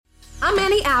I'm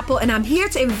Annie Apple, and I'm here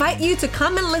to invite you to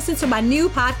come and listen to my new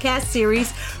podcast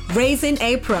series, Raising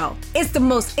a Pro. It's the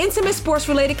most intimate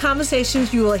sports-related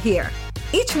conversations you will hear.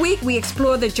 Each week, we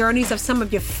explore the journeys of some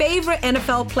of your favorite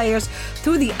NFL players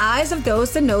through the eyes of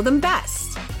those that know them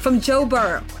best. From Joe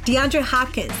Burrow, DeAndre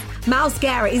Hopkins, Myles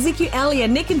Garrett, Ezekiel Elliott,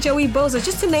 Nick and Joey Bosa,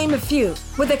 just to name a few.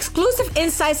 With exclusive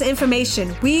insights and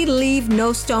information, we leave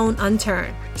no stone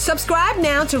unturned. Subscribe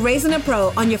now to Raising a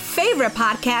Pro on your favorite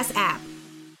podcast app.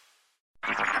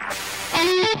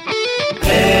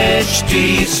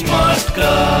 HT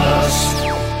Smartcast.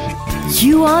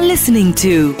 You are listening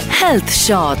to Health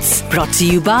Shots, brought to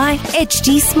you by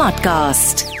HT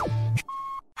Smartcast.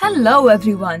 Hello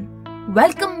everyone.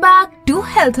 Welcome back to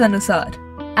Health Anusar.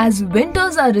 As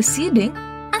winters are receding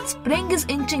and spring is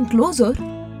inching closer,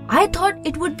 I thought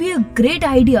it would be a great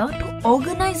idea to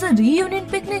organize a reunion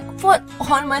picnic for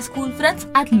all my school friends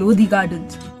at Lodi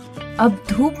Gardens. अब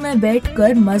धूप में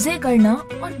बैठकर मजे करना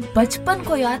और बचपन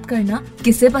को याद करना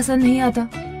किसे पसंद नहीं आता।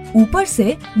 ऊपर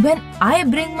से when I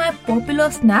bring my popular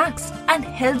snacks and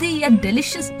healthy yet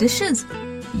delicious dishes,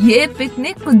 ये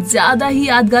पिकनिक कुछ ज्यादा ही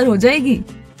यादगार हो जाएगी।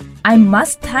 I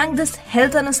must thank this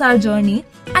Health Anusar journey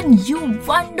and you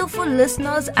wonderful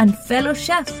listeners and fellow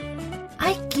chefs.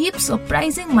 I keep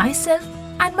surprising myself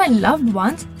and my loved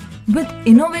ones with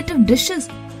innovative dishes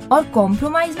और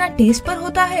compromise ना taste पर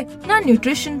होता है ना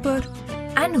nutrition पर.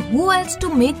 And who else to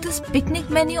make this picnic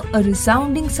menu a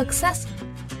resounding success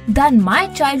than my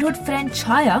childhood friend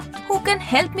Chaya, who can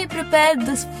help me prepare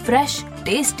this fresh,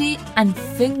 tasty and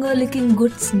finger-licking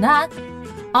good snack,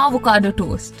 avocado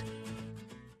toast.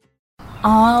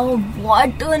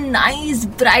 What a nice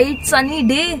bright sunny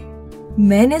day.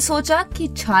 मैंने सोचा कि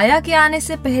छाया के आने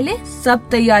से पहले सब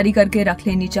तैयारी करके रख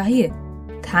लेनी चाहिए.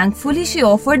 Thankfully she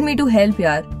offered me to help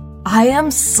यार. I am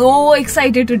so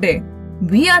excited today.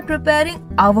 We are preparing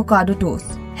avocado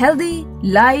toast. Healthy,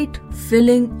 light,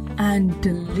 filling and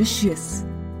delicious.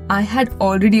 I had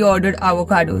already ordered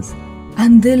avocados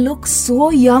and they look so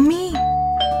yummy.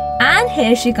 And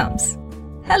here she comes.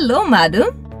 Hello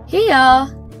madam. Hey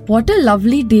yaar. What a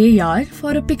lovely day yaar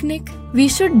for a picnic. We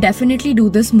should definitely do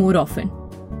this more often.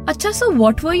 Acha, so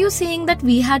what were you saying that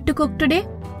we had to cook today?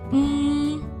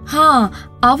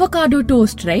 Avocado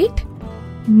toast, right?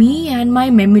 Me and my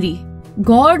memory.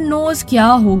 God knows क्या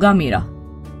होगा मेरा.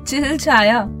 Chill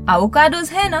Chaya,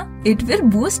 avocados है ना? It will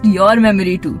boost your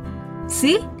memory too.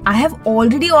 See, I have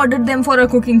already ordered them for a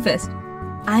cooking fest.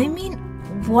 I mean,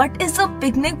 what is a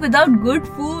picnic without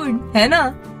good food, है ना?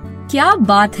 क्या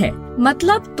बात है,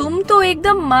 मतलब तुम तो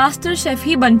एकदम मास्टर शेफ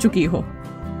ही बन चुकी हो.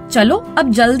 चलो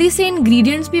अब जल्दी से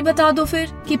इंग्रेडिएंट्स भी बता दो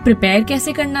फिर कि प्रिपेयर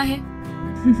कैसे करना है.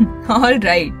 All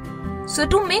right. So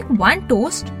to make one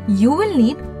toast, you will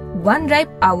need 1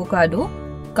 ripe avocado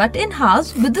cut in halves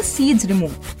with the seeds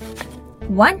removed,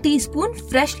 1 teaspoon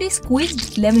freshly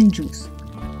squeezed lemon juice,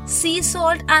 sea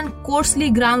salt and coarsely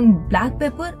ground black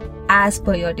pepper as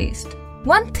per your taste,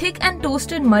 1 thick and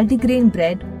toasted multigrain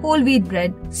bread, whole wheat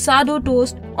bread, sourdough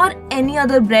toast or any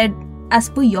other bread as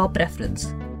per your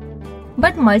preference.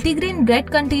 But multigrain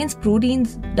bread contains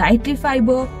proteins, dietary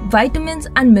fiber, vitamins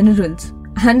and minerals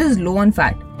and is low on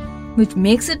fat, which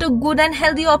makes it a good and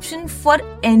healthy option for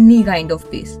any kind of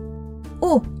base.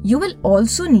 Oh, you will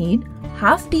also need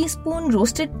half teaspoon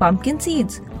roasted pumpkin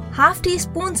seeds, half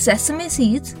teaspoon sesame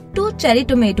seeds, 2 cherry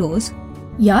tomatoes.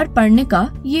 यार पढ़ने का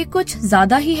ये कुछ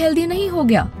ज्यादा ही healthy नहीं हो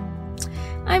गया?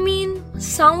 I mean,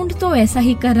 sound तो ऐसा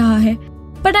ही कर रहा है,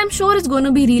 but I'm sure it's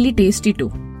gonna be really tasty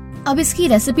too. अब इसकी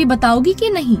रेसिपी बताओगी कि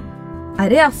नहीं?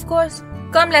 अरे of course.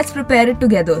 Come, let's prepare it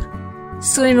together.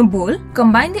 So in a bowl,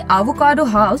 combine the avocado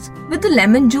halves with the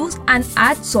lemon juice and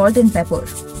add salt and pepper.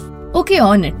 Okay,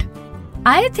 on it.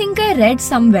 I think I read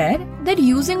somewhere that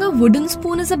using a wooden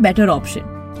spoon is a better option.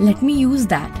 Let me use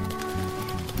that.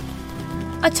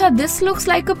 अच्छा, this looks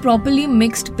like a properly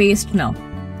mixed paste now.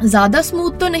 ज़्यादा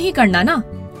smooth तो नहीं करना ना?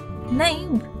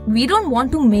 नहीं, we don't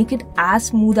want to make it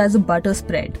as smooth as a butter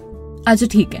spread. अच्छा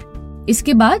ठीक है.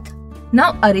 इसके बाद? Now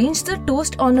arrange the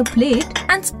toast on a plate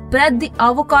and spread the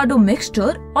avocado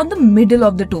mixture on the middle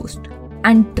of the toast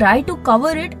and try to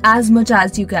cover it as much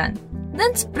as you can.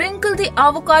 Then sprinkle the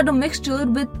avocado mixture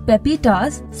with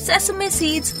pepitas, sesame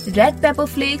seeds, red pepper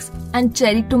flakes and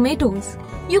cherry tomatoes.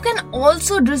 You can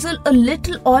also drizzle a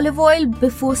little olive oil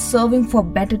before serving for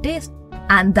better taste.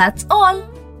 And that's all.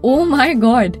 Oh my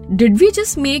god, did we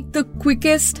just make the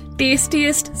quickest,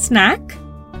 tastiest snack?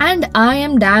 And I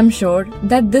am damn sure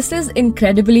that this is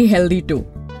incredibly healthy too.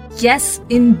 Yes,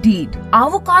 indeed.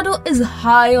 Avocado is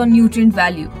high on nutrient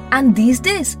value. And these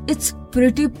days, it's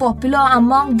pretty popular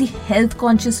among the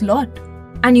health-conscious lot.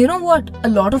 And you know what? A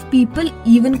lot of people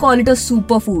even call it a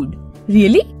superfood.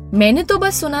 Really? मैंने तो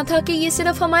बस सुना था कि ये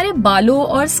सिर्फ हमारे बालों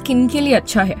और स्किन के लिए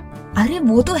अच्छा है। अरे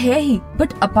वो तो है ही,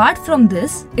 but apart from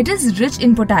this, it is rich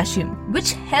in potassium,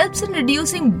 which helps in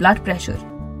reducing blood pressure,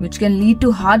 which can lead to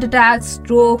heart attacks,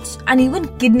 strokes, and even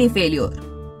kidney failure.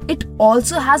 It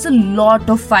also has a lot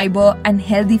of fiber and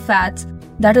healthy fats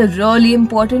that are really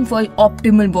important for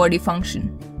optimal body function.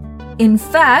 In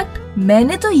fact,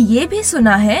 मैंने तो ये भी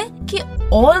सुना है कि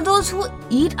all those who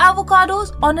eat avocados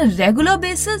on a regular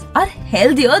basis are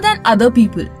healthier than other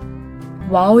people.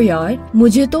 Wow यार,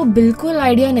 मुझे तो बिल्कुल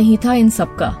आइडिया नहीं था इन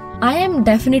सब का। I am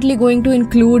definitely going to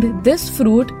include this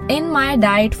fruit in my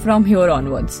diet from here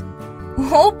onwards.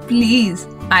 Oh please,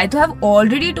 I have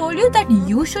already told you that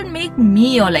you should make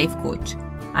me your life coach.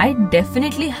 I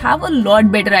definitely have a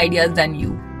lot better ideas than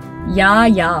you.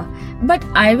 Yeah, but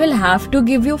I will have to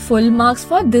give you full marks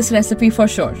for this recipe for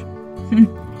sure.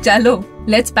 Chalo,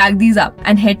 let's pack these up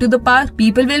and head to the park.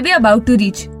 People will be about to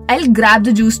reach. I'll grab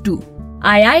the juice too.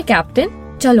 Aye, Captain.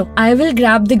 चलो, I will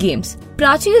grab the games.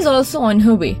 Prachi is also on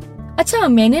her way. अच्छा,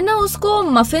 मैंने ना उसको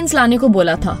muffins लाने को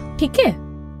बोला था, ठीक है?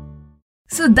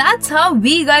 So that's how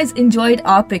we guys enjoyed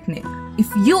our picnic. If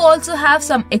you also have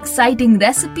some exciting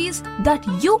recipes that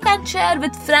you can share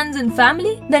with friends and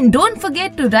family, then don't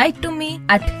forget to write to me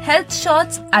at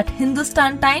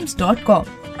healthshots@hindustantimes.com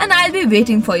and I'll be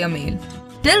waiting for your mail.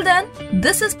 Till then,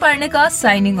 this is Parnika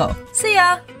signing off. See ya!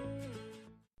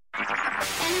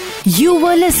 You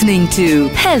were listening to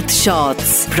Health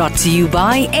Shots, brought to you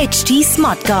by HT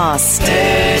Smartcast.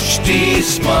 HT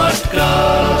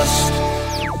Smartcast.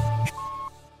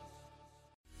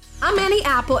 I'm Annie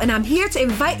Apple, and I'm here to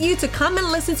invite you to come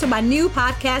and listen to my new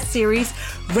podcast series,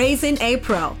 Raising a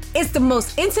Pro. It's the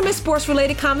most intimate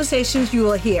sports-related conversations you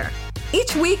will hear.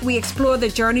 Each week, we explore the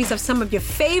journeys of some of your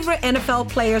favorite NFL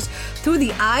players through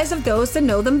the eyes of those that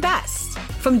know them best.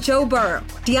 From Joe Burrow,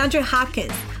 DeAndre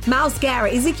Hopkins, Myles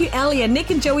Garrett, Ezekiel Elliott,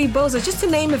 Nick and Joey Bosa, just to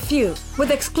name a few.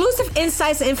 With exclusive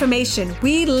insights and information,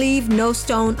 we leave no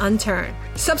stone unturned.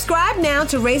 Subscribe now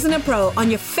to Raising a Pro on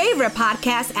your favorite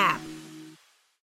podcast app.